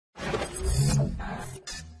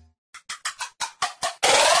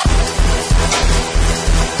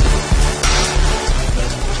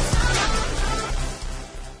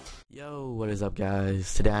is up,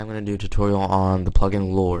 guys? Today I'm going to do a tutorial on the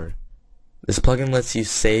plugin Lore. This plugin lets you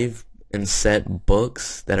save and set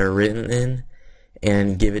books that are written in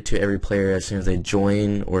and give it to every player as soon as they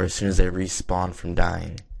join or as soon as they respawn from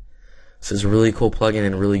dying. So it's a really cool plugin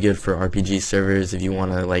and really good for RPG servers if you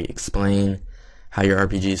want to explain how your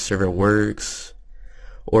RPG server works,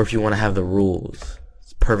 or if you want to have the rules.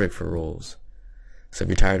 It's perfect for rules. So if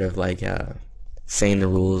you're tired of saying the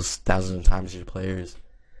rules thousands of times to your players,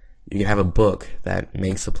 you can have a book that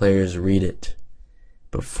makes the players read it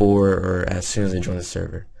before or as soon as they join the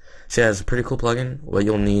server. So yeah, it's a pretty cool plugin. What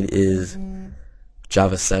you'll need is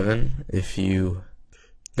Java 7. If you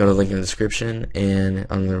go to the link in the description and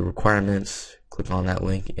on the requirements, click on that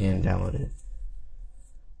link and download it.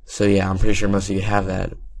 So yeah, I'm pretty sure most of you have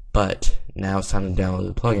that, but now it's time to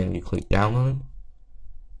download the plugin. You click download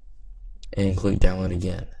and click download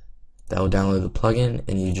again. That will download the plugin,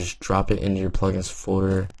 and you just drop it into your plugins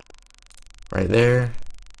folder right there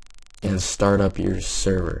and start up your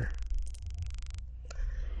server.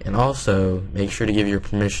 And also make sure to give your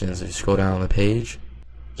permissions. If you scroll down on the page,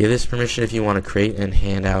 give this permission if you want to create and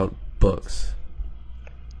hand out books.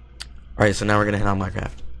 Alright, so now we're going to head on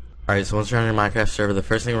Minecraft. Alright, so once you're on your Minecraft server, the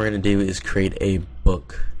first thing we're going to do is create a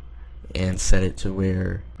book and set it to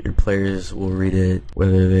where your players will read it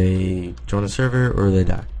whether they join the server or they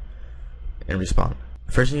die and respawn.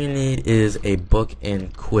 The first thing you need is a book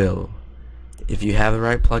and quill. If you have the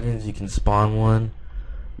right plugins, you can spawn one.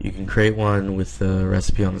 You can create one with the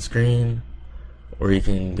recipe on the screen, or you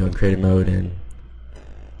can go in creative mode and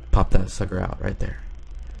pop that sucker out right there.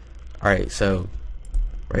 Alright, so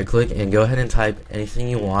right click and go ahead and type anything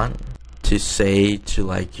you want to say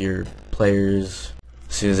to your players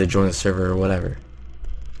as soon as they join the server or whatever.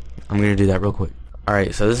 I'm gonna do that real quick.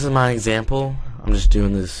 Alright, so this is my example. I'm just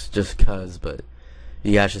doing this just cause, but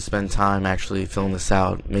you guys should spend time actually filling this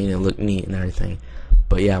out, making it look neat and everything.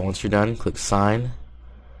 But yeah, once you're done, click sign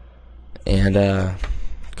and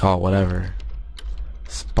call it whatever,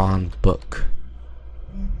 spawn book.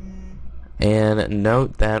 And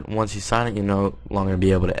note that once you sign it, you're no longer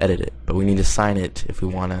be able to edit it, but we need to sign it if we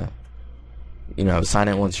want to, sign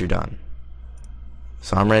it once you're done.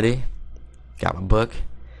 So I'm ready, got my book.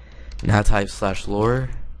 Now type /lore,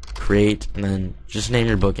 create, and then just name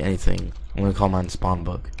your book anything. I'm going to call mine spawn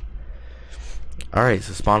book. Alright,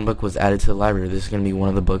 so spawn book was added to the library. This is going to be one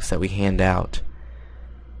of the books that we hand out.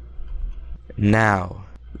 Now,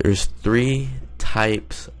 there's 3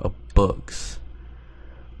 types of books.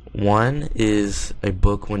 One is a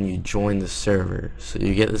book when you join the server. So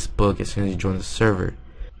you get this book as soon as you join the server.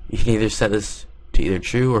 You can either set this to either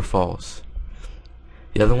true or false.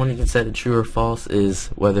 The other one you can set to true or false is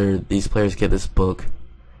whether these players get this book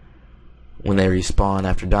when they respawn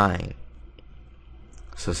after dying.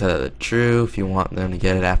 So set it to true if you want them to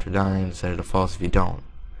get it after dying, set it to false if you don't.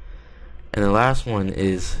 And the last one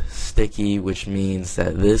is sticky, which means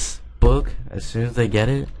that this book, as soon as they get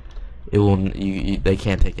it, they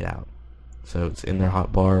can't take it out. So it's in their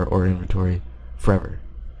hotbar or inventory forever.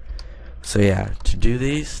 So yeah, to do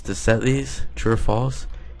these, to set these true or false,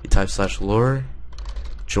 you type /lore,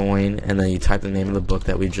 join, and then you type the name of the book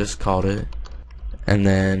that we just called it, and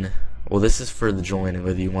then, well, this is for the join, and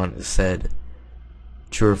whether you want it said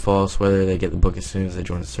true or false, whether they get the book as soon as they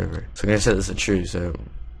join the server. So I'm going to set this to true, so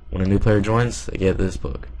when a new player joins, they get this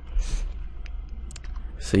book.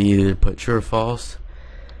 So you either put true or false,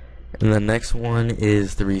 and the next one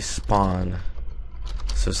is the respawn.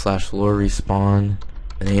 So /lore respawn,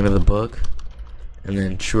 the name of the book, and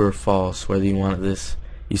then true or false, whether you want this,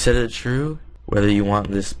 you set it to true, whether you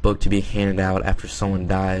want this book to be handed out after someone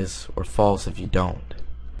dies, or false if you don't.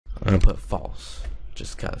 I'm going to put false,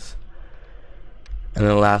 just cause. And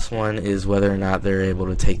then the last one is whether or not they're able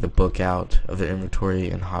to take the book out of their inventory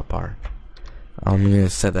and hotbar. I'm going to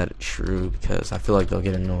set that to true because I feel like they'll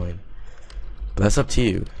get annoyed. But that's up to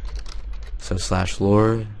you. So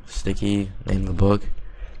 /lore, sticky, name of the book,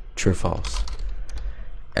 true or false.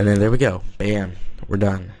 And then there we go. Bam. We're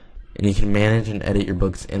done. And you can manage and edit your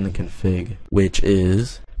books in the config, which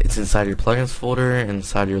is, it's inside your plugins folder,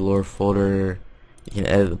 inside your lore folder. You can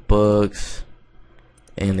edit the books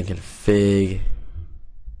and the config,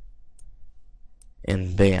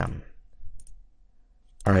 and bam.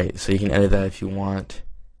 Alright, so you can edit that if you want.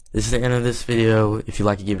 This is the end of this video. If you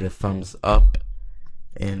like it, give it a thumbs up,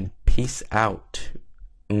 and peace out.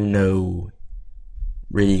 Uno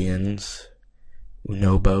Ridians,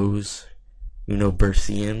 Uno Bows, Uno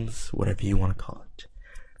Bursians, whatever you want to call it.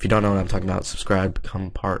 If you don't know what I'm talking about, subscribe,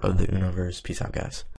 become part of the Universe. Peace out, guys.